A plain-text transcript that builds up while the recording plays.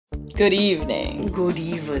Good evening. Good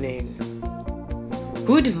evening.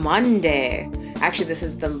 Good Monday. Actually, this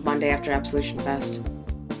is the Monday after Absolution Fest.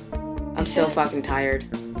 I'm still fucking tired.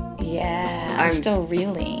 Yeah, I'm still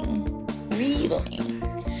reeling. So...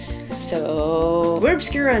 We're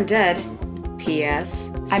Obscure Undead.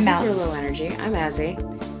 P.S. I'm Mouse. Super low energy. I'm Azzy.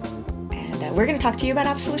 And we're going to talk to you about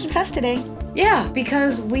Absolution Fest today. Yeah,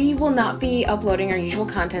 because we will not be uploading our usual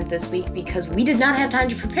content this week because we did not have time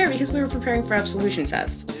to prepare because we were preparing for Absolution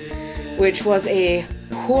Fest, which was a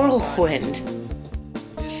whirlwind.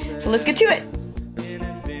 So let's get to it.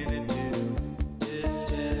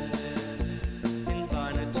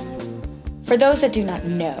 For those that do not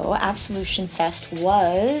know, Absolution Fest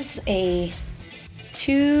was a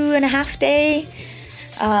 2.5 day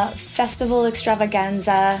festival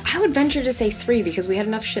extravaganza. I would venture to say 3 because we had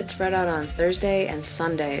enough shit spread out on Thursday and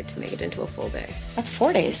Sunday to make it into a full day. That's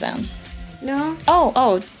 4 days then. No?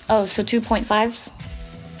 Oh, so 2.5s?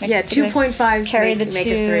 Yeah, 2.5s carry make the 2.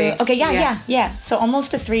 it 3. Okay, yeah. So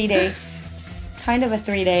almost a 3-day, kind of a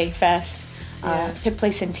 3-day fest. Took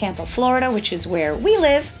place in Tampa, Florida, which is where we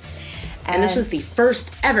live. And this was the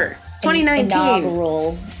first ever 2019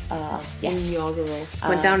 inaugural. Inaugural.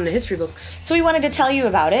 Went down in the history books. So we wanted to tell you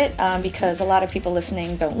about it because a lot of people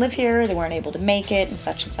listening don't live here. They weren't able to make it and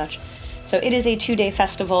such and such. So it is a 2-day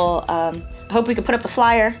festival. I hope we could put up the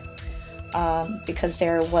flyer because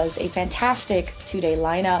there was a fantastic 2-day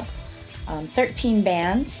lineup. 13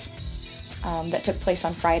 bands that took place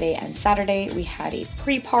on Friday and Saturday. We had a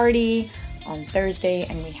pre-party on Thursday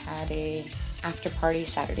and we had a after party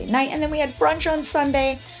Saturday night, and then we had brunch on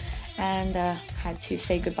Sunday and had to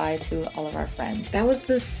say goodbye to all of our friends. That was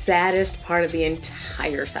the saddest part of the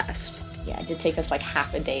entire fest. Yeah, it did take us like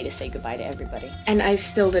half a day to say goodbye to everybody. And I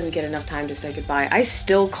still didn't get enough time to say goodbye. I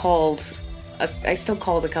still called a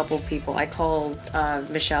couple of people. I called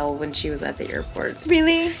Michelle when she was at the airport.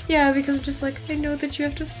 Really? Yeah, because I'm just like, I know that you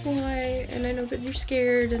have to fly, and I know that you're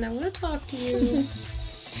scared, and I want to talk to you.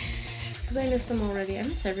 Because I miss them already. I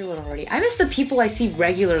miss everyone already. I miss the people I see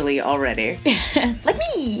regularly already. Like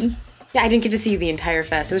me. Yeah, I didn't get to see the entire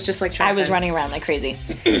fest. It was just like I was running around like crazy.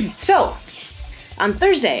 So, on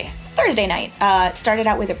Thursday night, it started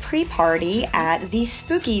out with a pre-party at the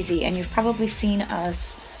Spookeasy, and you've probably seen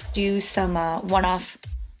us do some one-off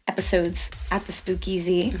episodes at the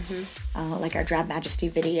Spookeasy, like our Drab Majesty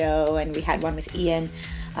video, and we had one with Ian.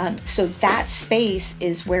 So that space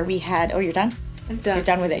is where we had... Oh, you're done? I'm done. You're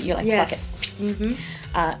done with it. You're like, yes. Fuck it.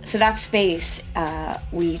 So that space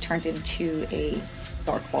we turned into a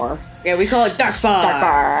dark bar. Yeah, we call it dark bar. Dark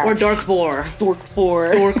bar. Or dork boar. Dork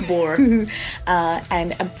bar. Dork boar.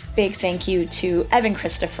 And a big thank you to Evan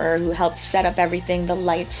Christopher, who helped set up everything, the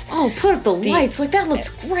lights. Oh, put up the lights. Like, that looks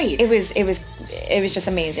great. It was just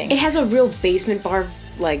amazing. It has a real basement bar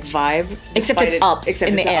like vibe. Except it's up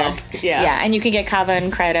in the air. Yeah. Yeah, and you can get kava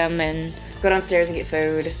and kratom and... Go downstairs and get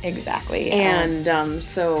food. Exactly. And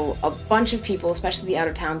so a bunch of people, especially the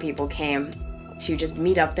out-of-town people, came to just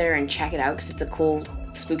meet up there and check it out because it's a cool...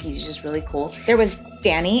 Spooky's just really cool. There was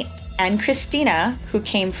Danny and Christina, who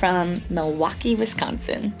came from Milwaukee,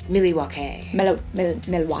 Wisconsin. Milwaukee.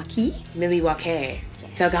 Milwaukee? Milwaukee.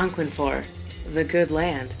 It's Algonquin for the good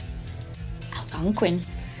land. Algonquin?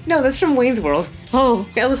 No, that's from Wayne's World. Oh.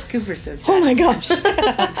 Alice Cooper says that. Oh my gosh.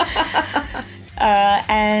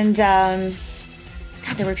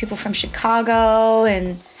 God, there were people from Chicago,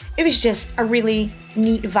 and it was just a really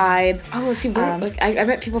neat vibe. Oh, let's see. I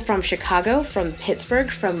met people from Chicago, from Pittsburgh,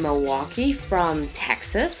 from Milwaukee, from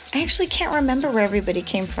Texas. I actually can't remember where everybody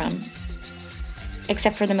came from,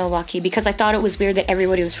 except for the Milwaukee, because I thought it was weird that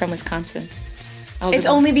everybody was from Wisconsin. It's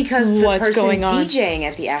only because the person going on? DJing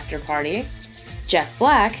at the after party, Jeff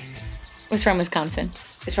Black, was from Wisconsin.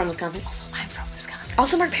 Is from Wisconsin. Also, I'm from Wisconsin.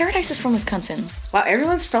 Also, Mark Paradise is from Wisconsin. Wow,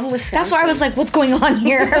 everyone's from Wisconsin. That's why I was like, what's going on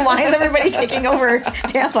here? Why is everybody taking over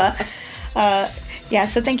Tampa? Yeah,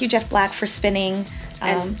 so thank you, Jeff Black, for spinning.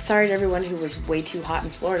 And sorry to everyone who was way too hot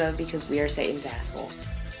in Florida because we are Satan's asshole.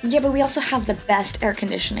 Yeah, but we also have the best air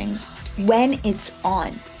conditioning when it's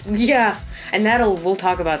on. Yeah, and we'll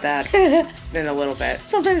talk about that in a little bit.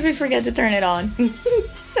 Sometimes we forget to turn it on.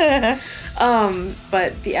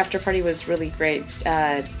 But the after party was really great.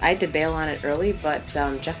 I had to bail on it early, but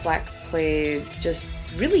Jeff Black played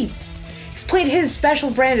he's played his special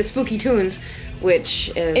brand of spooky tunes, which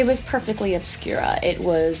is... It was perfectly obscura. It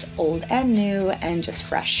was old and new and just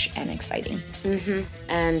fresh and exciting.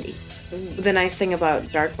 And the nice thing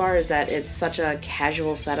about Dark Bar is that it's such a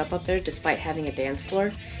casual setup up there, despite having a dance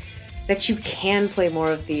floor, that you can play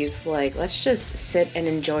more of these, like, let's just sit and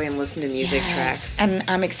enjoy and listen to music tracks. And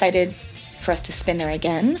I'm excited for us to spin there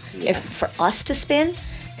again. Yes. For us to spin,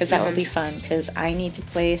 because that will be fun, because I need to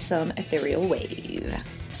play some Ethereal Wave.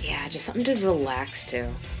 Yeah, just something to relax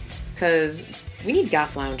to. Because we need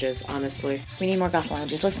goth lounges, honestly. We need more goth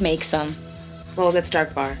lounges. Let's make some. Well, that's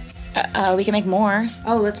Dark Bar. We can make more.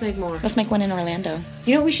 Oh, let's make more. Let's make one in Orlando.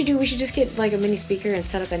 You know what we should do? We should just get like a mini speaker and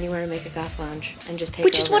set up anywhere to make a goth lounge and just take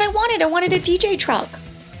Which is what I wanted. I wanted a DJ truck.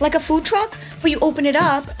 Like a food truck, but you open it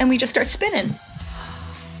up and we just start spinning.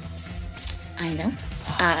 I know.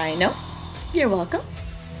 I know. You're welcome.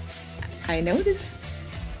 I know this.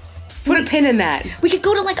 Put a pin in that. We could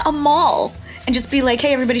go to like a mall and just be like,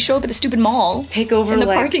 hey, everybody show up at the stupid mall. Take over in the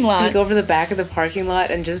like, parking lot. Take over the back of the parking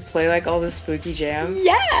lot and just play like all the spooky jams.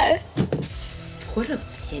 Yeah. Put a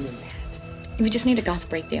pin in that. We just need a goth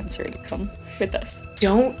breakdancer to come with us.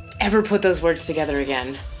 Don't ever put those words together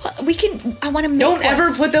again. We can. I want to make. Don't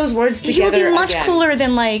ever put those words together. He would be much again. cooler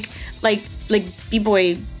than like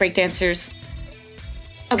b-boy breakdancers.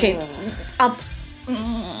 Okay, I'll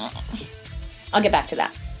get back to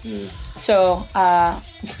that. So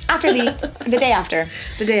after the day after.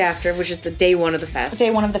 The day after, which is the day one of the fest. Day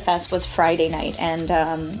one of the fest was Friday night, and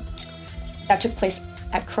that took place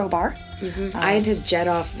at Crowbar. I had to jet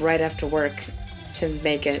off right after work to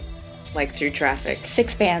make it, like, through traffic.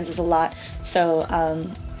 6 bands is a lot. So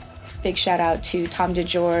big shout out to Tom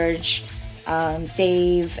DeGeorge,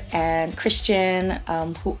 Dave, and Christian,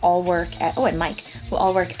 who all work at, and Mike, who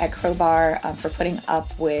all work at Crowbar for putting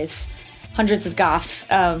up with hundreds of goths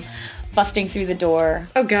busting through the door.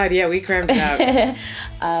 Oh God, yeah, we crammed it out.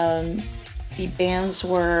 The bands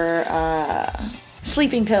were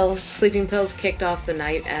Sleeping Pills. Sleeping Pills kicked off the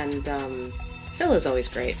night, and Phil is always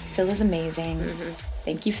great. Phil is amazing.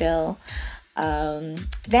 Thank you, Phil.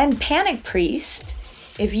 Then Panic Priest.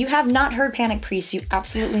 If you have not heard Panic Priest, you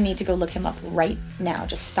absolutely need to go look him up right now.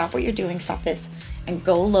 Just stop what you're doing, stop this, and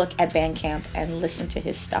go look at Bandcamp and listen to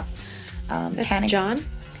his stuff. That's John?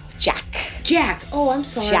 Jack. Oh, I'm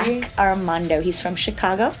sorry. Jack Armando. He's from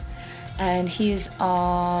Chicago, and he's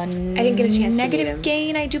on I didn't get a chance to meet Negative him.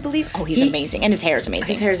 Gain, I do believe. Oh, he's amazing, and his hair is amazing.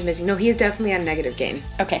 His hair is amazing. No, he is definitely on Negative Gain.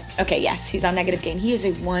 Okay, yes, he's on Negative Gain. He is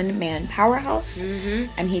a one-man powerhouse,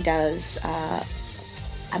 and he does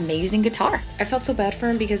amazing guitar. I felt so bad for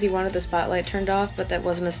him because he wanted the spotlight turned off, but that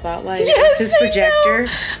wasn't a spotlight. Yes, it was his projector.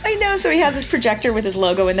 I know. So he has this projector with his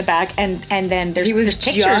logo in the back, and then there's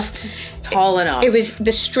pictures. Just tall enough. It was,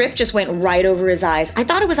 the strip just went right over his eyes. I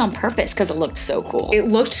thought it was on purpose because it looked so cool. It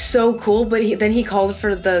looked so cool, but then he called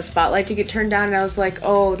for the spotlight to get turned down, and I was like,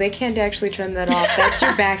 oh, they can't actually turn that off. That's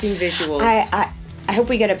your backing visuals. I hope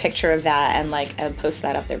we get a picture of that and post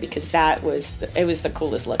that up there, because that was it was the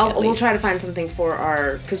coolest look. We'll try to find something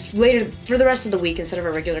for because later for the rest of the week, instead of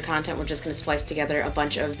our regular content, we're just going to splice together a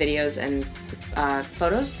bunch of videos and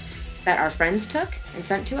photos that our friends took and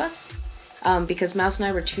sent to us, because Mouse and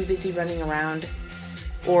I were too busy running around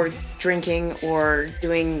or drinking or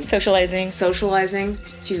doing socializing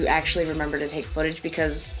to actually remember to take footage,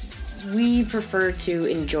 because we prefer to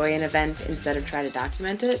enjoy an event instead of try to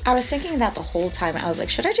document it. I was thinking that the whole time. I was like,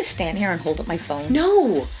 should I just stand here and hold up my phone?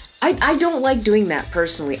 No! I don't like doing that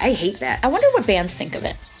personally. I hate that. I wonder what bands think of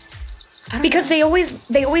it. Because they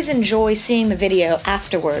always enjoy seeing the video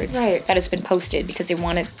afterwards that it's been posted, because they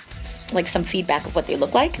wanted like some feedback of what they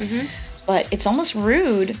look like. But it's almost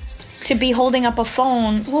rude to be holding up a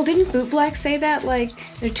phone. Well, didn't Boot Black say that? Like,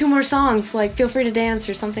 there are 2 more songs, like, feel free to dance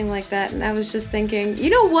or something like that. And I was just thinking, you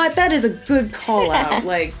know what? That is a good call out.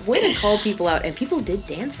 Like, way to call people out. And people did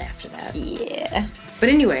dance after that. Yeah. But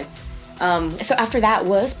anyway. So after that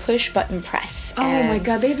was Push Button Press. Oh my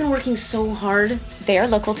God, they've been working so hard. They are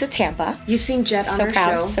local to Tampa. You've seen Jet on our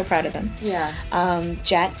show. So proud of them. Yeah.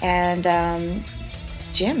 Jet and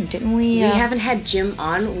Jim, didn't we? We haven't had Jim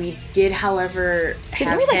on. We did, however,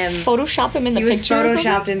 didn't we Photoshop him in the picture? He was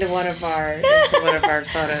photoshopped into one of our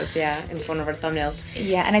photos, in one of our thumbnails.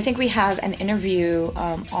 Yeah, and I think we have an interview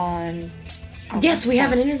on. Yes, we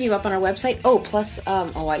have an interview up on our website. Oh, plus,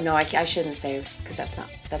 I shouldn't say,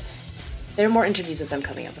 because there are more interviews with them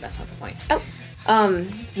coming up, but that's not the point. Oh.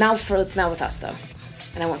 Now with us though,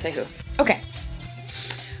 and I won't say who. Okay.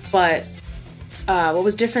 But. What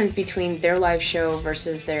was different between their live show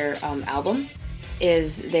versus their album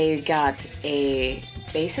is they got a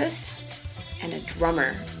bassist and a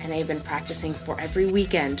drummer, and they've been practicing for every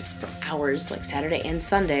weekend for hours, like Saturday and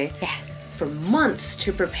Sunday, for months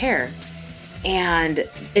to prepare. And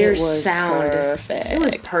their sound, perfect. It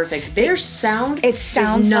was perfect. Their sound,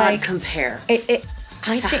 sounds does not like, compare. I think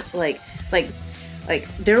like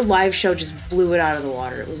their live show just blew it out of the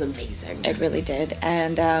water. It was amazing. It really did,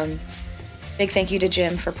 and. Big thank you to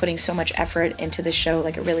Jim for putting so much effort into the show.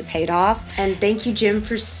 Like, it really paid off. And thank you, Jim,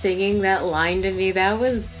 for singing that line to me. That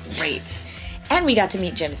was great. And we got to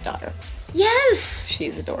meet Jim's daughter. Yes!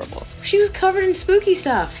 She's adorable. She was covered in spooky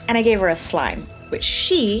stuff. And I gave her a slime, which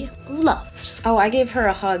she loves. Oh, I gave her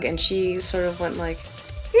a hug and she sort of went like...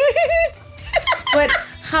 But,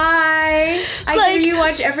 hi! I hear you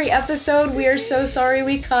watch every episode. We are so sorry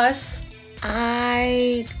we cuss.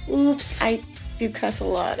 Oops. I do cuss a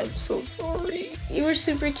lot. I'm so sorry. You were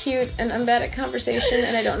super cute, and I'm bad at conversation,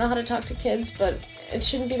 and I don't know how to talk to kids, but it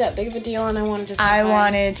shouldn't be that big of a deal, and I wanted to say I hi.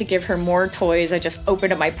 wanted to give her more toys. I just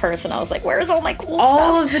opened up my purse, and I was like, where's all my cool stuff?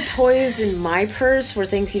 All of the toys in my purse were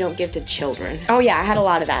things you don't give to children. Oh, yeah, I had a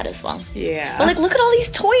lot of that as well. Yeah. But, like, look at all these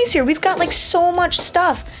toys here. We've got, like, so much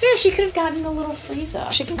stuff. Yeah, she could have gotten a little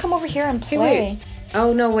Frieza. She can come over here and play. Hey, wait.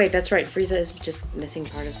 Oh, no, wait, that's right. Frieza is just missing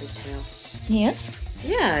part of his tail. Yes?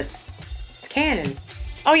 Yeah, it's canon.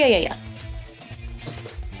 Oh, yeah.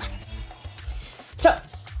 So,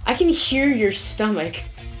 I can hear your stomach.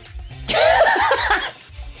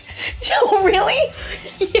 Oh, really?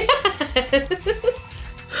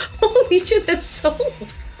 Yes. Holy shit, that's so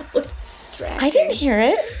distracting. I didn't hear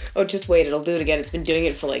it. Oh, just wait, it'll do it again. It's been doing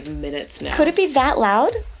it for like minutes now. Could it be that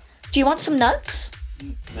loud? Do you want some nuts?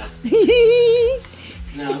 No.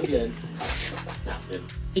 No, I'm good.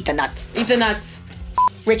 Eat the nuts. Eat the nuts.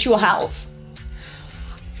 Ritual Howls.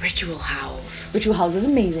 Ritual Howls. Ritual Howls is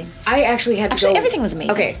amazing. I actually had to Actually, go... everything was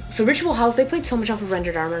amazing. Okay, so Ritual Howls, they played so much off of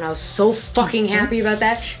Rendered Armor, and I was so fucking happy about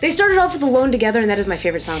that. They started off with Alone Together, and that is my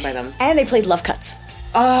favorite song by them. And they played Love Cuts.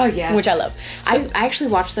 Oh, yes. Which I love. I actually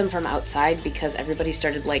watched them from outside because everybody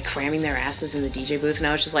started, like, cramming their asses in the DJ booth, and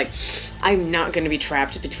I was just like, I'm not going to be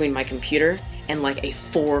trapped between my computer and, like, a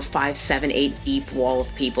 4, 5, 7, 8 deep wall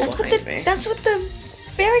of people behind me. That's what the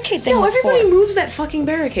barricade thing No, was everybody for. moves that fucking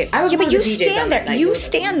barricade. I was Yeah, one but of you the DJs on stand that there. night. You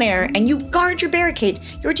stand there and you guard your barricade.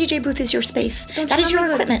 Your DJ booth is your space. That is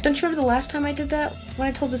your equipment. Don't you remember the last time I did that? When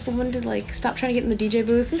I told this woman to, like, stop trying to get in the DJ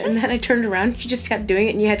booth, and then I turned around and she just kept doing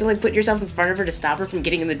it, and you had to, like, put yourself in front of her to stop her from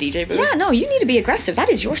getting in the DJ booth? Yeah, no, you need to be aggressive.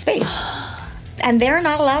 That is your space. And they're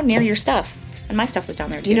not allowed near your stuff. And my stuff was down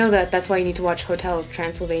there, too. Do you know that's why you need to watch Hotel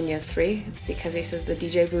Transylvania 3? Because he says the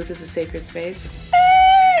DJ booth is a sacred space.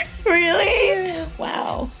 Really?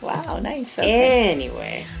 Wow, nice. Okay.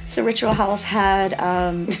 Anyway. So Ritual Howls had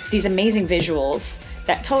these amazing visuals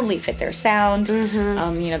that totally fit their sound. You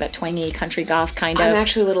know, that twangy country goth kind of. I'm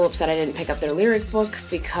actually a little upset I didn't pick up their lyric book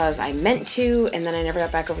because I meant to, and then I never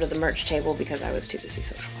got back over to the merch table because I was too busy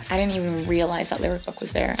socializing. I didn't even realize that lyric book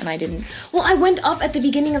was there, and I didn't. Well, I went up at the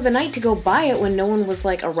beginning of the night to go buy it when no one was,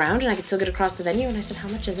 like, around and I could still get across the venue, and I said, how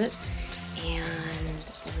much is it? And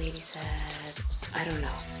the lady said, I don't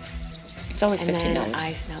know. It's always $15. And then no,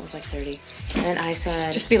 it was like 30. And then I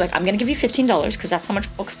said... Just be like, I'm gonna give you $15 because that's how much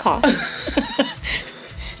books cost.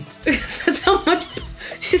 That's how much... When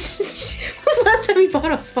was the last time you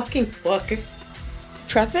bought a fucking book?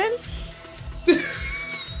 Treffin?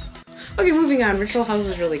 Okay, moving on. Ritual House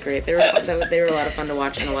is really great. They were a lot of fun to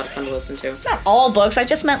watch and a lot of fun to listen to. Not all books. I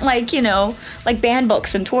just meant, like, you know, like band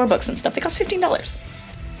books and tour books and stuff. They cost $15.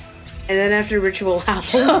 And then after Ritual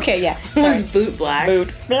House... Okay, yeah. was Boot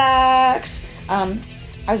Blacks. Boot Blacks. I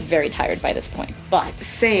was very tired by this point, but...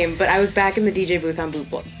 Same, but I was back in the DJ booth on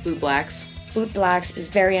Boot Blacks. Boot Blacks is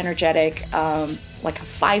very energetic, like a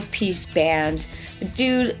 5-piece band. The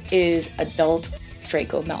dude is adult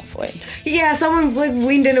Draco Malfoy. Yeah, someone like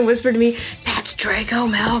leaned in and whispered to me, "That's Draco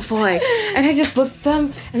Malfoy." And I just looked at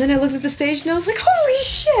them, and then I looked at the stage, and I was like, "Holy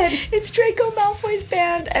shit!" It's Draco Malfoy's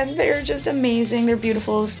band, and they're just amazing. They're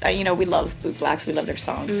beautiful. You know, we love Boot Blacks. We love their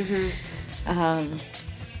songs. And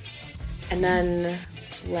then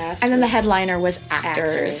the headliner was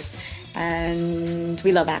Actors. And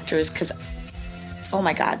we love Actors because, oh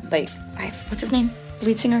my god, like, what's his name?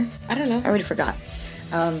 Lead singer? I don't know. I already forgot.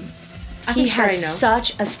 He has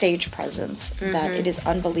such a stage presence that it is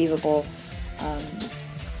unbelievable.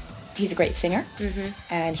 He's a great singer,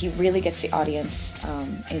 and he really gets the audience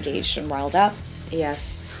engaged and riled up.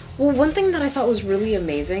 Yes. Well, one thing that I thought was really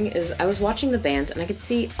amazing is I was watching the bands, and I could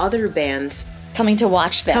see other bands coming to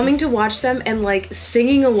watch them and, like,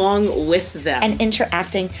 singing along with them. And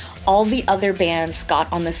interacting. All the other bands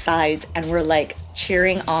got on the sides and were, like,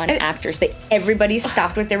 cheering on Actors. Everybody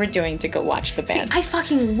stopped what they were doing to go watch the band. See, I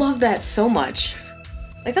fucking love that so much.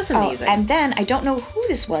 Like, that's amazing. And then, I don't know who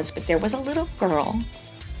this was, but there was a little girl.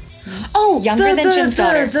 Oh, younger than Jim's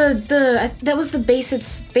daughter. That was the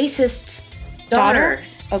bassist's daughter.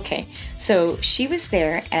 Okay, so she was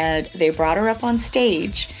there, and they brought her up on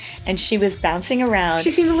stage, and she was bouncing around. She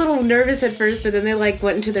seemed a little nervous at first, but then they, like,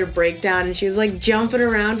 went into their breakdown, and she was, like, jumping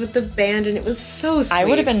around with the band, and it was so sweet. I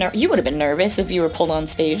would have been. You would have been nervous if you were pulled on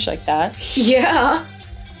stage like that. Yeah,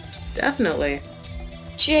 definitely.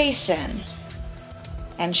 Jason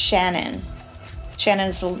and Shannon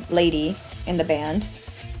Shannon's the lady in the band,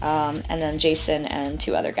 and then Jason and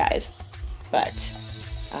 2 other guys. But,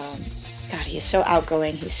 God, he is so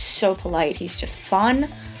outgoing. He's so polite. He's just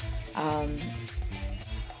fun.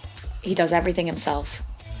 He does everything himself.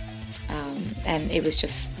 And it was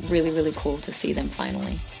just really, really cool to see them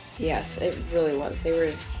finally. Yes, it really was.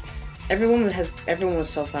 Everyone was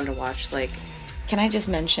so fun to watch. Like, can I just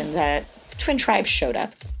mention that Twin Tribes showed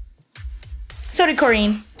up? So did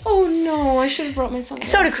Corrine. Oh no, I should have brought my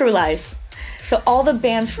sunglasses. So did Crew Lies. So all the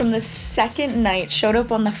bands from the second night showed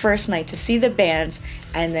up on the first night to see the bands,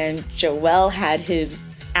 and then Joel had his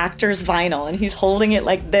actor's vinyl, and he's holding it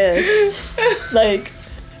like this. Like,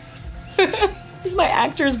 it's my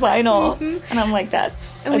actor's vinyl. And I'm like,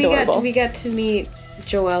 that's adorable. We got to meet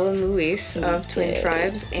Joel and Luis of Twin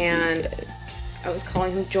Tribes, and I was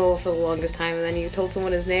calling him Joel for the longest time, and then you told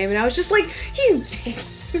someone his name, and I was just like, you dick.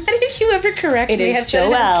 Why didn't you ever correct me? It is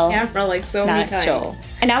Joel. On camera like so many times. Joel.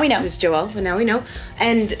 And now we know. It's Joel, and now we know.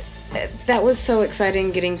 And that was so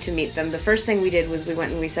exciting getting to meet them. The first thing we did was we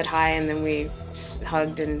went and we said hi, and then we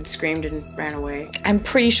hugged and screamed and ran away. I'm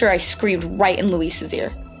pretty sure I screamed right in Luis's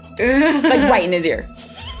ear. Like right in his ear.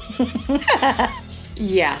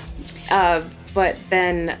 Yeah. But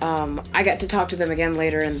then I got to talk to them again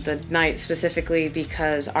later in the night, specifically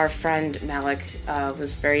because our friend Malik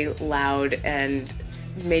was very loud and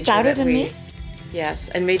made sure Louder that than me? Yes,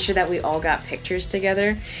 and made sure that we all got pictures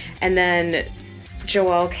together. And then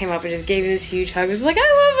Joel came up and just gave me this huge hug. It was like, I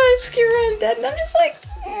love Obscure Undead. And I'm just like,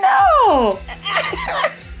 no!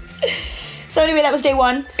 So anyway, that was day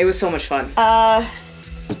 1. It was so much fun.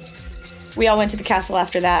 We all went to the castle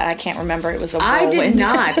after that. I can't remember. It was a whirlwind. I did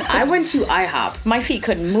not. I went to IHOP. My feet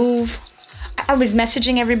couldn't move. I was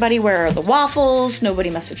messaging everybody, where are the waffles? Nobody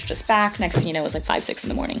messaged us back. Next thing you know, it was like 5, 6 in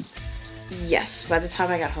the morning. Yes. By the time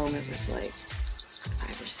I got home, it was like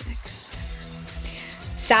 5 or 6.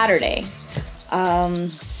 Saturday.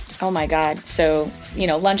 Oh my God. So,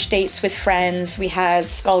 lunch dates with friends. We had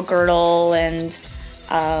Skull Girdle and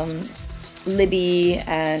Libby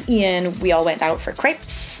and Ian. We all went out for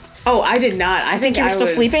crepes. Oh, I did not. I think you were still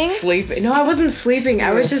sleeping? No, I wasn't sleeping.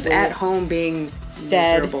 I was just asleep. at home being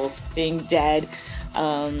Dead. miserable. Being dead.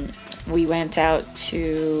 We went out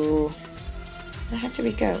to... Where the heck did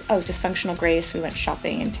we go? Oh, Dysfunctional Grace. We went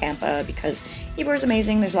shopping in Tampa because Ebor's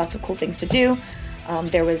amazing. There's lots of cool things to do.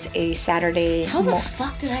 There was a Saturday... How the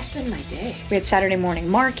fuck did I spend my day? We had Saturday morning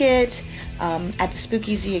market at the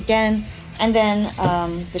Speakeasy again. And then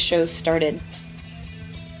the shows started.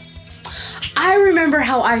 I remember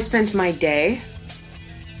how I spent my day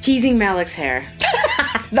teasing Malik's hair.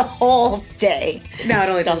 The whole day. No, it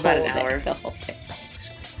only The took about whole an day. hour. The whole day.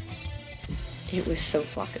 It was so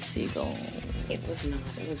flock of seagulls. It was not.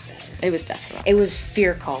 It was better. It was death rock. It was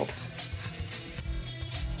fear called.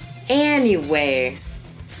 Anyway,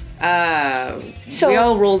 we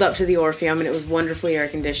all rolled up to the Orpheum, and it was wonderfully air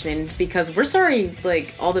conditioning because we're sorry,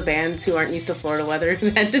 like, all the bands who aren't used to Florida weather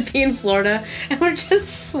who had to be in Florida and were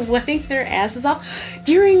just sweating their asses off.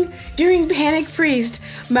 During Panic Priest,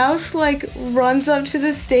 Mouse, like, runs up to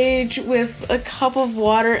the stage with a cup of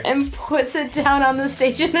water and puts it down on the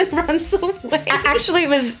stage and then runs away. Actually,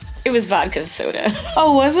 it was vodka soda.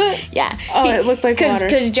 Oh, was it? Yeah. Oh, it looked like water.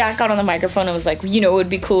 Because Jack got on the microphone and was like, it would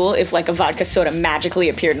be cool if, like, a vodka soda magically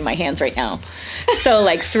appeared in my hands right now. So,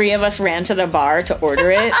 like, 3 of us ran to the bar to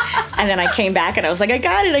order it. And then I came back and I was like, I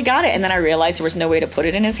got it. And then I realized there was no way to put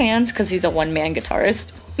it in his hands because he's a one-man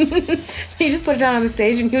guitarist. So he just put it down on the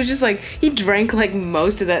stage and he was just like, he drank, like,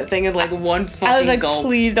 most of that thing in, like, one fucking I was like, gulp.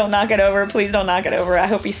 please don't knock it over. Please don't knock it over. I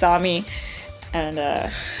hope he saw me. And,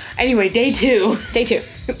 Anyway, day 2. Day 2.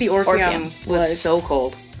 The Orpheum was so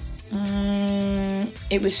cold.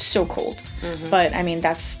 It was so cold. Mm-hmm. But, I mean,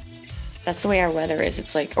 that's the way our weather is.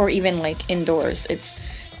 It's like, or even, like, indoors. It's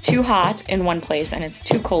too hot in one place and it's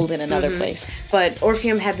too cold in another place. But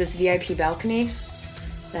Orpheum had this VIP balcony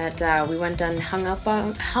that we went and hung out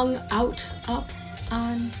up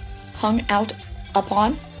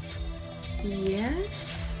on.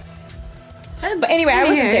 Yes. But anyway, I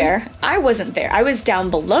wasn't there. I was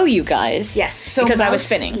down below you guys. Yes. So because I was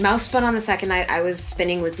spinning. Mouse spun on the second night. I was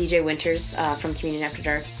spinning with DJ Winters from Communion After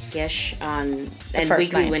Dark-ish and Weekly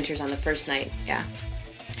night. Winters on the first night. Yeah.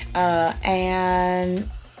 And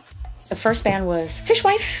the first band was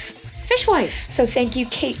Fishwife. So thank you,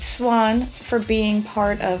 Kate Swan, for being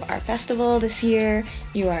part of our festival this year.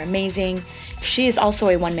 You are amazing. She is also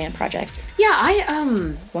a one-man project.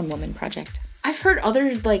 Yeah, One-woman project. I've heard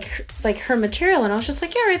other, like her material, and I was just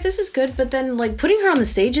like, yeah, right, this is good. But then, like, putting her on the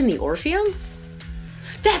stage in the Orpheum,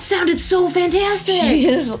 that sounded so fantastic. She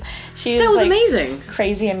is that was, like, amazing.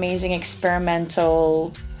 Crazy, amazing,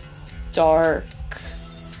 experimental, dark,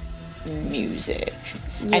 music.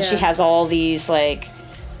 And she has all these like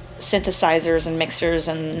synthesizers and mixers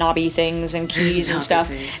and knobby things and keys and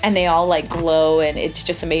stuff, and they all like glow, and it's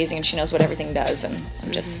just amazing, and she knows what everything does, and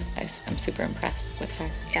I'm super impressed with her.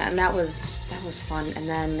 Yeah, and that was fun. And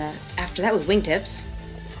then after that was Wingtips.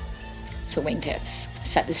 So Wingtips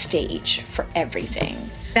set the stage for everything.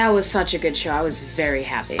 That was such a good show. I was very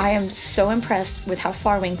happy. I am so impressed with how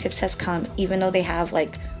far Wingtips has come, even though they have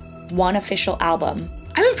like one official album.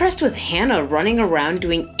 I'm impressed with Hannah running around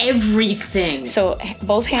doing everything. So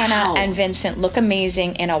both Hannah and Vincent look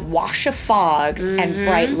amazing in a wash of fog and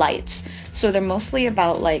bright lights. So they're mostly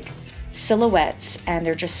about like silhouettes, and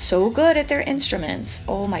they're just so good at their instruments.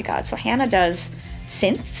 Oh my God. So Hannah does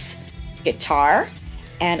synths, guitar,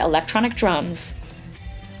 and electronic drums.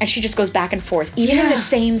 And she just goes back and forth, even in the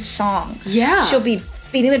same song. Yeah. She'll be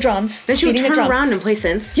beating the drums. Then she'll turn around and play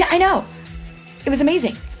synths. Yeah, I know. It was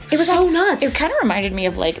amazing. It was so like, nuts. It kind of reminded me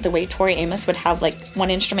of like the way Tori Amos would have like one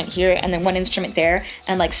instrument here and then one instrument there,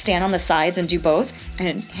 and like stand on the sides and do both.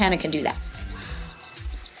 And Hannah can do that.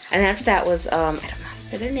 And after that was I don't know how to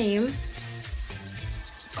say their name.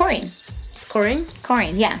 Corinne. Corinne?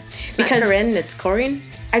 Corinne, yeah. It's not Corinne, it's Corinne?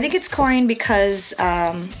 I think it's Corinne because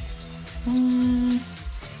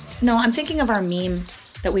no, I'm thinking of our meme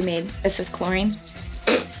that we made. This is chlorine.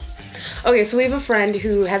 Okay, so we have a friend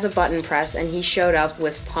who has a button press, and he showed up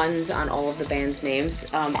with puns on all of the band's names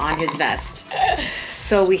on his vest.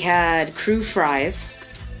 So we had Crew Fries.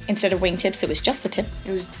 Instead of Wingtips, it was just the tip.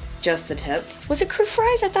 It was just the tip. Was it Crew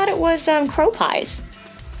Fries? I thought it was Crow Pies.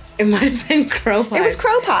 It might have been Crow Pies. It was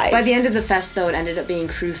Crow Pies. By the end of the fest, though, it ended up being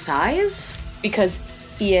Crew Thighs. Because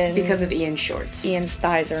of Ian's shorts. Ian's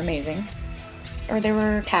thighs are amazing. Or they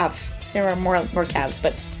were calves. There were more calves,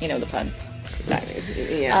 but you know the pun.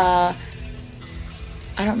 Yeah.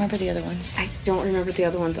 I don't remember the other ones. I don't remember the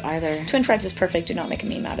other ones either. Twin Tribes is perfect. Do not make a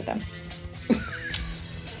meme out of them.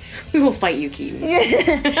 We will fight you, Keaton.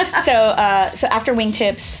 So after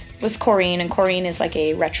Wingtips was Corinne, and Corinne is like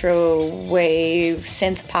a retro wave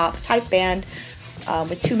synth pop type band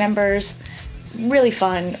with 2 members. Really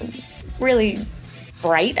fun, really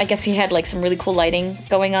bright. I guess he had like some really cool lighting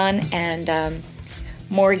going on. And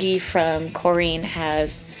Morgie from Corinne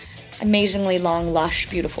has amazingly long, lush,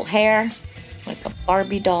 beautiful hair, like a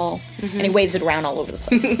Barbie doll, and he waves it around all over the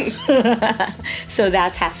place. So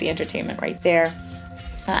that's half the entertainment right there.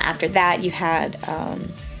 After that, you had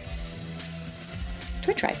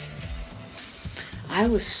Twin Tribes. I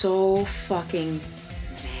was so fucking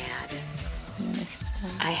mad.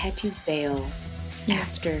 I had to bail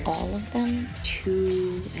after all of them.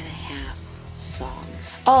 2.5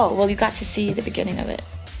 songs. Oh, well, you got to see the beginning of it.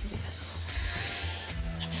 Yes.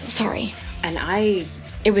 I'm so sorry. And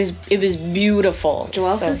it was beautiful.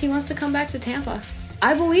 Joel says he wants to come back to Tampa.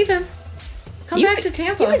 I believe him. Come back to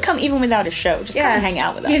Tampa. You can come even without a show. Just come and hang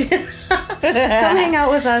out with us. Come hang out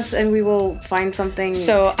with us, and we will find something.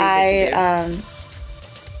 So stupid to do.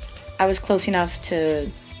 I was close enough to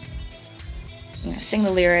sing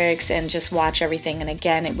the lyrics and just watch everything. And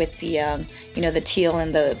again, with the the teal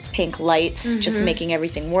and the pink lights, just making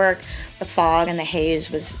everything work. The fog and the haze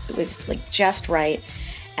was like just right.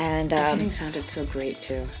 And everything sounded so great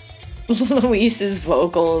too. Luis's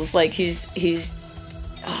vocals, like he's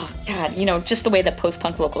oh God, just the way that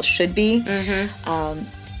post-punk vocals should be.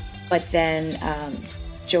 But then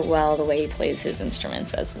Joel, the way he plays his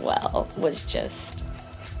instruments as well, was just,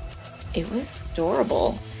 it was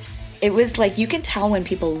adorable. It was like, you can tell when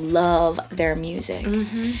people love their music.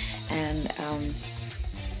 And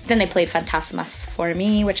then they played Fantasmas for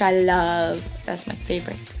me, which I love. That's my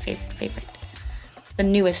favorite. The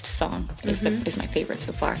newest song is my favorite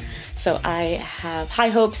so far. So I have high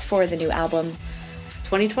hopes for the new album.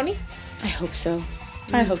 2020? I hope so.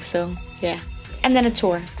 I hope so. Yeah. And then a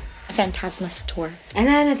tour. A Fantasmas tour. And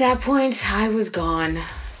then at that point, I was gone.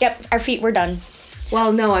 Yep, our feet were done.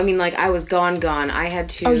 Well, no, I mean, like, I was gone. I had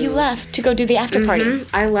to... Oh, you left to go do the after party.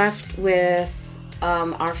 I left with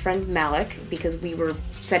our friend Malik because we were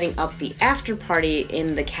setting up the after party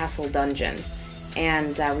in the castle dungeon.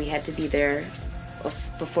 And we had to be there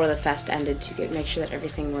before the fest ended to make sure that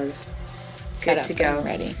everything was good to go.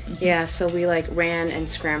 Ready. Yeah, so we ran and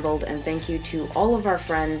scrambled, and thank you to all of our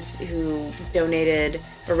friends who donated,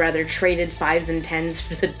 or rather traded 5s and 10s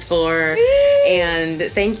for the tour. And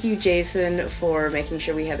thank you, Jason, for making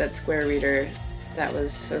sure we had that square reader. That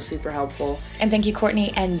was so super helpful. And thank you,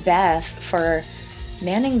 Courtney and Beth, for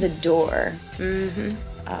manning the door.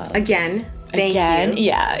 Again, thank you.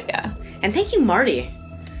 Yeah. And thank you, Marty.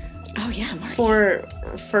 Oh, yeah, Marty. For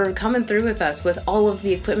for coming through with us with all of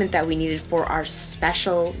the equipment that we needed for our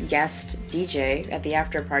special guest DJ at the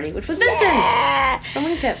after party, which was Vincent from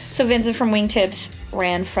Wingtips. So Vincent from Wingtips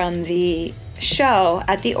ran from the show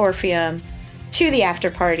at the Orpheum to the after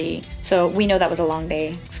party. So we know that was a long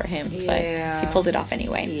day for him, but he pulled it off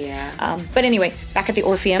anyway. Yeah. But anyway, back at the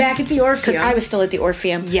Orpheum. Because I was still at the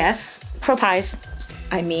Orpheum. Yes. Crew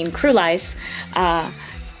Lies.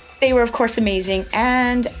 They were, of course, amazing.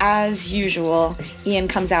 And as usual, Ian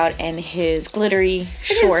comes out in his glittery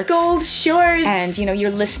shorts. His gold shorts. And, you know,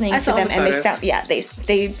 you're listening to them and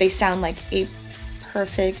they sound like a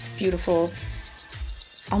perfect, beautiful,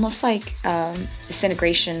 almost like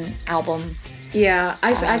Disintegration album. Yeah,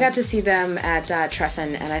 I got to see them at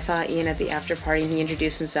Treffen, and I saw Ian at the after party, and he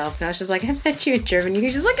introduced himself, and I was just like, I met you in Germany. He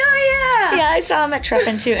was just like, oh yeah! Yeah, I saw him at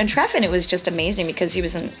Treffen too. And Treffen, it was just amazing because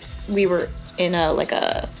we were in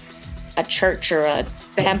a church or a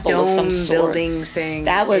temple of some sort. Building thing.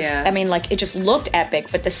 That was, I mean, like, it just looked epic,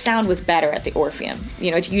 but the sound was better at the Orpheum.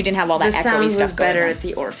 You know, you didn't have all that echoey stuff going on. The sound was better at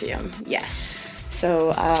the Orpheum, yes.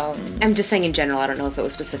 So, I'm just saying in general, I don't know if it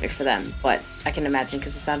was specific for them, but I can imagine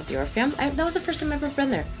because the sound at the Orpheum, that was the first time I've ever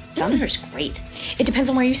been there. The sound there is great. It depends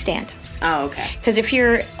on where you stand. Oh, okay. Because if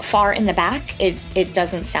you're far in the back, it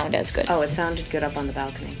doesn't sound as good. Oh, it sounded good up on the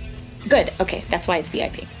balcony. Good, okay, that's why it's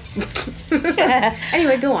VIP.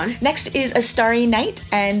 Anyway, go on. Next is A Starry Night,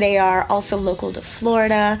 and they are also local to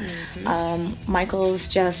Florida. Michael's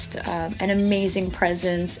just an amazing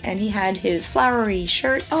presence, and he had his flowery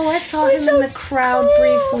shirt. Oh, I saw him in the crowd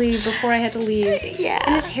briefly before I had to leave. Yeah.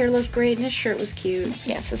 And his hair looked great, and his shirt was cute.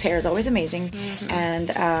 Yes, his hair is always amazing. And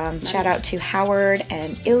shout out to Howard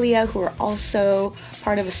and Ilya, who are also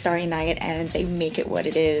part of A Starry Night, and they make it what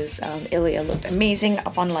it is. Ilya looked amazing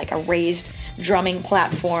up on like a raised drumming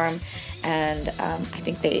platform, and I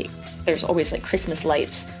think there's always like Christmas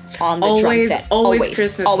lights on the drum set. Always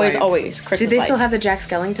Christmas lights. Always Christmas lights. Did they still have the Jack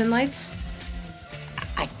Skellington lights?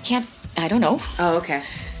 I don't know. Oh, okay.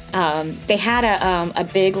 They had a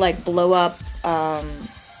big like blow up,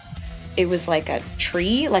 it was like a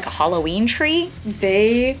tree, like a Halloween tree.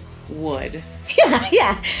 They would.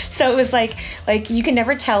 Yeah. So it was like you can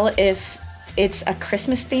never tell if it's a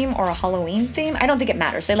Christmas theme or a Halloween theme. I don't think it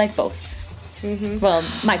matters. They like both. Well,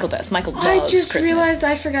 Michael does. Michael loves I just Christmas. realized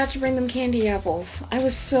I forgot to bring them candy apples. I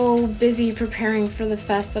was so busy preparing for the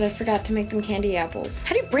fest that I forgot to make them candy apples.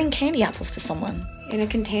 How do you bring candy apples to someone? In a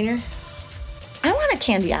container? I want a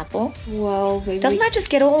candy apple. Well, maybe... Doesn't that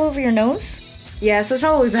just get all over your nose? Yeah, so it's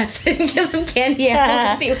probably best I didn't give them candy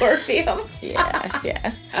apples at the Orpheum.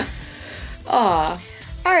 Yeah. Aw.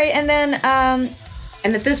 All right, and then...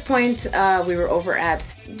 And at this point, we were over at...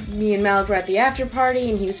 Me and Malik were at the after party,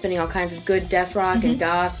 and he was spinning all kinds of good death rock and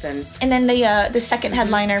goth, and then the second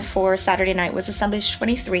headliner for Saturday night was Assemblage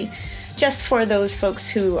 23, just for those folks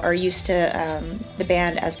who are used to the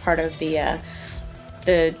band as part of the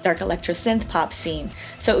dark electro synth pop scene.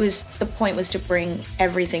 So the point was to bring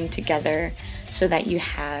everything together so that you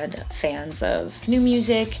had fans of new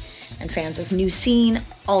music and fans of new scene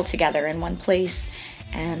all together in one place,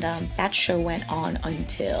 and that show went on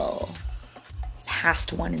until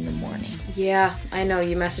past 1 in the morning. Yeah, I know.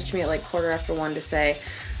 You messaged me at like 1:15 to say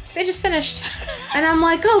they just finished, and I'm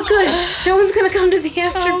like, oh good, no one's gonna come to the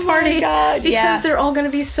after party. My God, because they're all gonna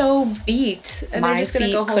be so beat, and they're just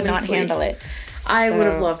gonna go home could and not sleep. handle it. I would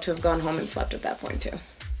have loved to have gone home and slept at that point too.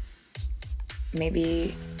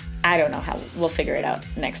 Maybe, I don't know how, we'll figure it out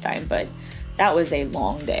next time, but that was a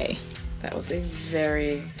long day. That was a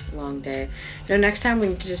very long day. No, next time we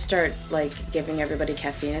need to just start like giving everybody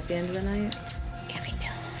caffeine at the end of the night. Caffeine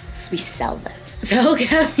pills. We sell them. Sell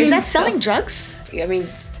caffeine. Is that selling drugs? I mean,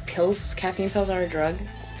 caffeine pills are a drug.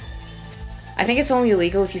 I think it's only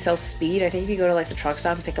illegal if you sell speed. I think if you go to like the truck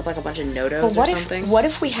stop and pick up like a bunch of No-Dos or something. What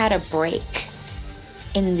if we had a break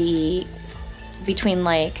in between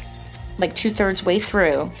like 2/3 way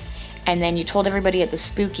through, and then you told everybody at the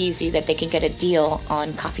Speakeasy that they could get a deal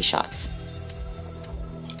on coffee shots?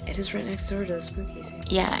 It is right next door to the Speakeasy.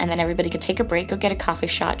 Yeah, and then everybody could take a break, go get a coffee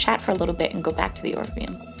shot, chat for a little bit, and go back to the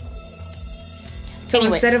Orpheum. So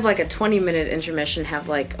anyway, instead of like a 20-minute intermission, have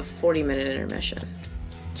like a 40-minute intermission.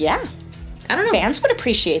 Yeah. I don't know. Fans would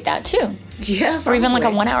appreciate that too. Yeah, probably. Or even like a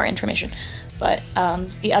 1-hour intermission. But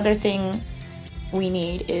the other thing we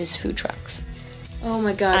need is food trucks. Oh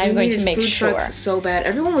my God, I'm going to make food sure. Trucks so bad.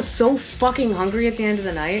 Everyone was so fucking hungry at the end of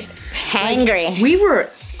the night. Hangry. Like, we were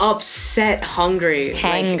upset hungry.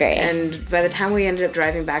 Hangry. And by the time we ended up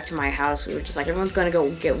driving back to my house, we were just like, everyone's going to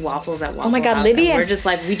go get waffles at Waffle House. Oh my God, Libby and... we're just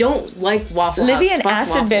like, we don't like Waffle House. Libby and Fuck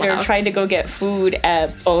Acid Waffle Bitter House. tried to go get food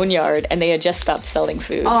at Boneyard, and they had just stopped selling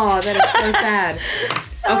food. Oh, that is so sad.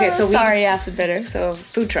 Okay, so sorry, Acid Bitter. So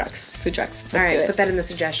food trucks. Food trucks. Let's All right, do it. put that in the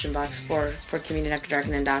suggestion box for Communion After Dark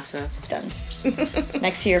and Indoxa. Done.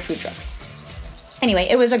 Next year, food trucks. Anyway,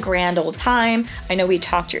 it was a grand old time. I know we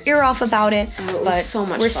talked your ear off about it, it was but so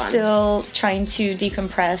much we're fun. Still trying to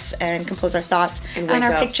decompress and compose our thoughts And on wake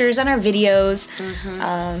our up. pictures and our videos.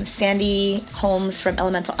 Sandy Holmes from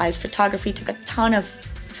Elemental Eyes Photography took a ton of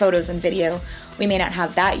photos and video. We may not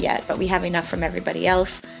have that yet, but we have enough from everybody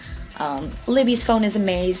else. Libby's phone is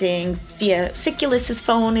amazing. Dia Siculus's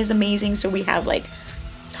phone is amazing. So we have like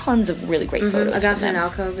tons of really great photos. Agatha from and them.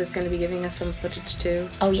 Alcove is going to be giving us some footage too.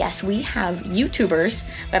 Oh yes, we have YouTubers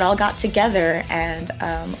that all got together and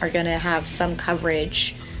are gonna have some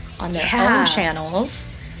coverage on their own channels.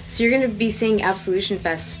 So you're going to be seeing Absolution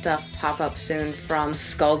Fest stuff pop up soon from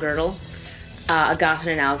Skullgirdle,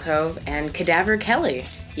 Agatha and Alcove, and Cadaver Kelly.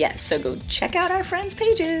 Yes, so go check out our friends'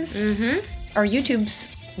 pages. Or YouTube's.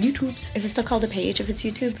 Is it still called a page if it's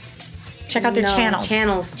YouTube? Check out their channels.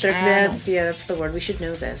 Channels. That's the word. We should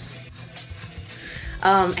know this.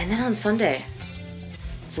 And then on Sunday,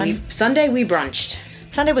 Sunday we brunched.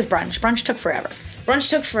 Sunday was brunch. Brunch took forever. Brunch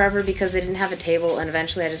took forever because they didn't have a table, and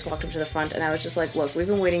eventually I just walked up to the front and I was just like, look, we've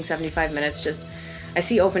been waiting 75 minutes. I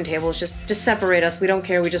see open tables. Just separate us. We don't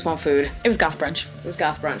care. We just want food. It was goth brunch. It was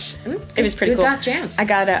goth brunch. It was pretty good cool. Goth jams. I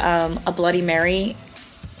got a Bloody Mary,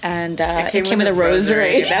 and it came with a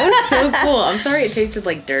rosary. That was so cool. I'm sorry it tasted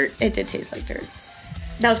like dirt. It did taste like dirt.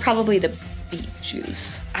 That was probably the beet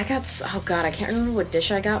juice. I got, oh god, I can't remember what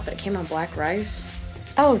dish I got, but it came on black rice.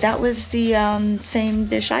 Oh, that was the same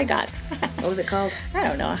dish I got. What was it called? I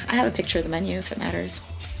don't know. I have a picture of the menu if it matters.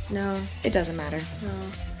 No. It doesn't matter. No.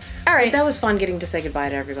 All right. But that was fun getting to say goodbye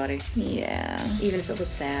to everybody. Yeah. Even if it was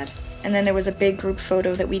sad. And then there was a big group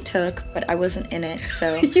photo that we took, but I wasn't in it,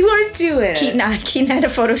 so... You are doing it. Keaton had to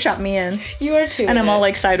Photoshop me in. You are too. And I'm all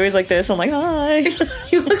like sideways like this. I'm like, hi.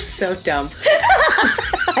 You look so dumb.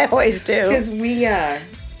 I always do. Because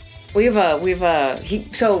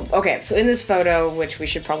so in this photo, which we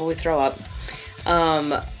should probably throw up,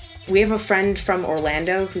 we have a friend from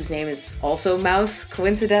Orlando whose name is also Mouse,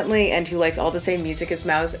 coincidentally, and who likes all the same music as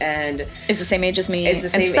Mouse, and is the same age as me. Is the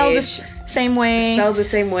same and spelled age. the same way. Spelled the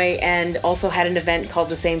same way, and also had an event called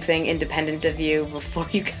the same thing, independent of you, before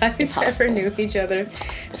you guys ever knew each other.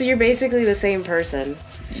 So you're basically the same person.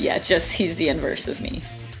 Yeah, just he's the inverse of me.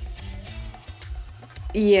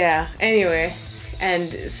 Yeah, anyway.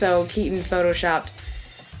 And so Keaton photoshopped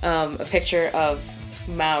a picture of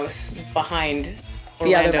Mouse behind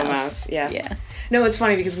Orlando the other Mouse. Yeah. Yeah. No, it's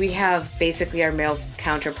funny because we have basically our male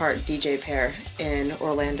counterpart DJ pair in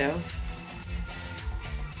Orlando.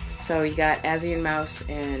 So you got Azzy and Mouse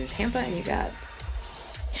in Tampa, and you got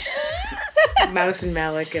Mouse and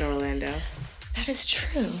Malik in Orlando. That is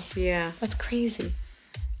true. Yeah. That's crazy.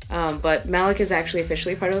 But Malik is actually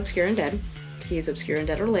officially part of Obscure and Dead. He's Obscure and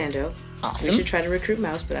Dead Orlando. Awesome. We should try to recruit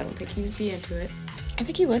Mouse, but I don't think he would be into it. I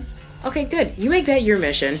think he would. Okay, good. You make that your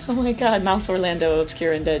mission. Oh my god, Mouse Orlando,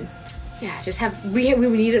 Obscure and Dead. Yeah, just have... We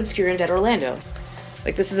need Obscure and Dead Orlando.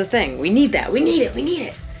 Like, this is a thing. We need that. We need it. We need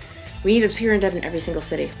it. We need Obscure and Dead in every single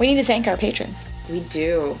city. We need to thank our patrons. We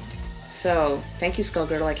do. So, thank you,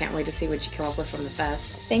 Skullgirdle. I can't wait to see what you come up with from the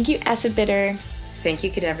fest. Thank you, Acid Bitter. Thank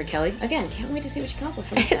you, Cadaver Kelly. Again, can't wait to see what you come up with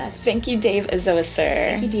from the fest. Thank you, Dave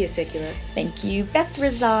Azoaser. Thank you, Diasiculus. Thank you, Beth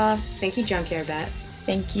Razov. Thank you, Junkyard Bat.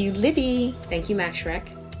 Thank you, Libby. Thank you, Max Shrek.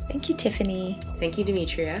 Thank you, Tiffany. Thank you,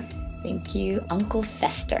 Demetria. Thank you, Uncle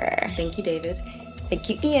Fester. Thank you, David. Thank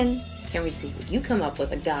you, Ian. Can't wait to see what you come up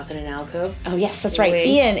with, Agatha and Alcove. Oh, yes, that's right. Wait.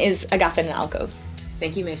 Ian is Agatha and Alcove.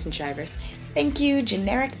 Thank you, Mason Shiver. Thank you,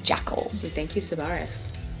 Generic Jackal. And thank you,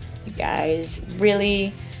 Sabaris. You guys,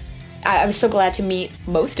 really, I was so glad to meet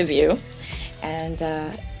most of you. And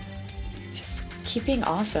just keep being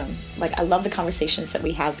awesome. Like, I love the conversations that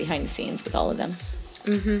we have behind the scenes with all of them.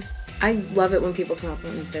 Mm-hmm. I love it when people come up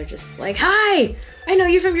and they're just like, hi, I know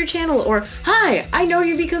you from your channel, or hi, I know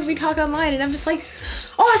you because we talk online, and I'm just like,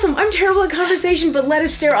 awesome, I'm terrible at conversation, but let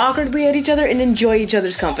us stare awkwardly at each other and enjoy each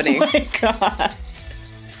other's company. Oh my god.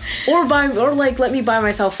 Or let me buy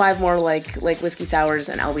myself 5 more like whiskey sours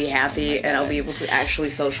and I'll be happy and I'll be able to actually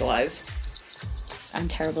socialize. I'm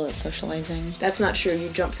terrible at socializing. That's not true. You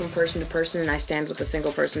jump from person to person and I stand with a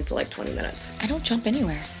single person for like 20 minutes. I don't jump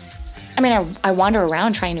anywhere. I mean, I wander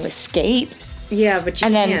around trying to escape. Yeah, but you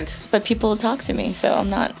can't. But people talk to me, so I'm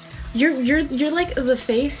not. You're like the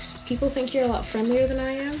face. People think you're a lot friendlier than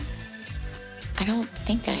I am. I don't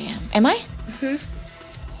think I am. Am I?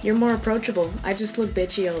 Mm-hmm. You're more approachable. I just look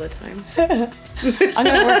bitchy all the time.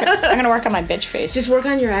 I'm gonna work on my bitch face. Just work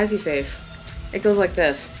on your Azzy face. It goes like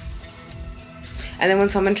this. And then when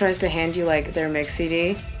someone tries to hand you like their mix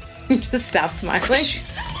CD, Just stop smiling.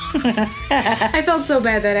 I felt so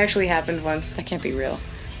bad that actually happened once. That can't be real.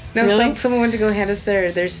 No, Really? someone went to go hand us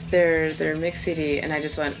their mix CD, and I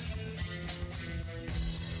just went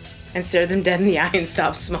and stared them dead in the eye and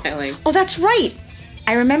stopped smiling. Oh, that's right.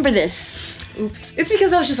 I remember this. Oops. It's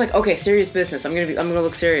because I was just like, okay, serious business. I'm gonna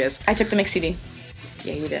look serious. I took the mix CD.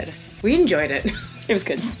 Yeah, you did. We enjoyed it. It was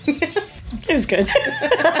good. It was good.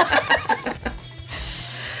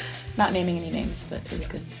 Not naming any names, but it was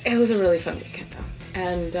good. It was a really fun weekend, though.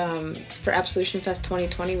 And for Absolution Fest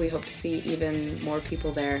 2020, we hope to see even more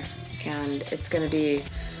people there, and it's going to be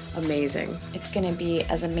amazing. It's going to be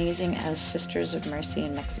as amazing as Sisters of Mercy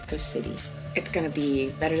in Mexico City. It's going to be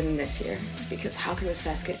better than this year, because how can this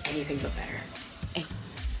fest get anything but better?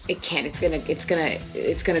 It can't. It's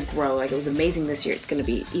gonna grow. Like, it was amazing this year. It's going to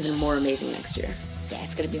be even more amazing next year. Yeah,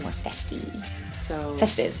 it's going to be more festy. So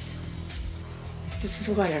Festive. Just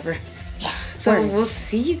whatever. So we'll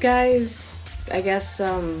see you guys, I guess,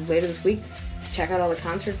 later this week. Check out all the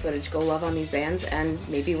concert footage. Go love on these bands, and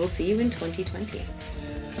maybe we'll see you in 2020.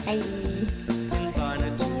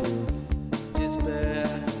 Bye.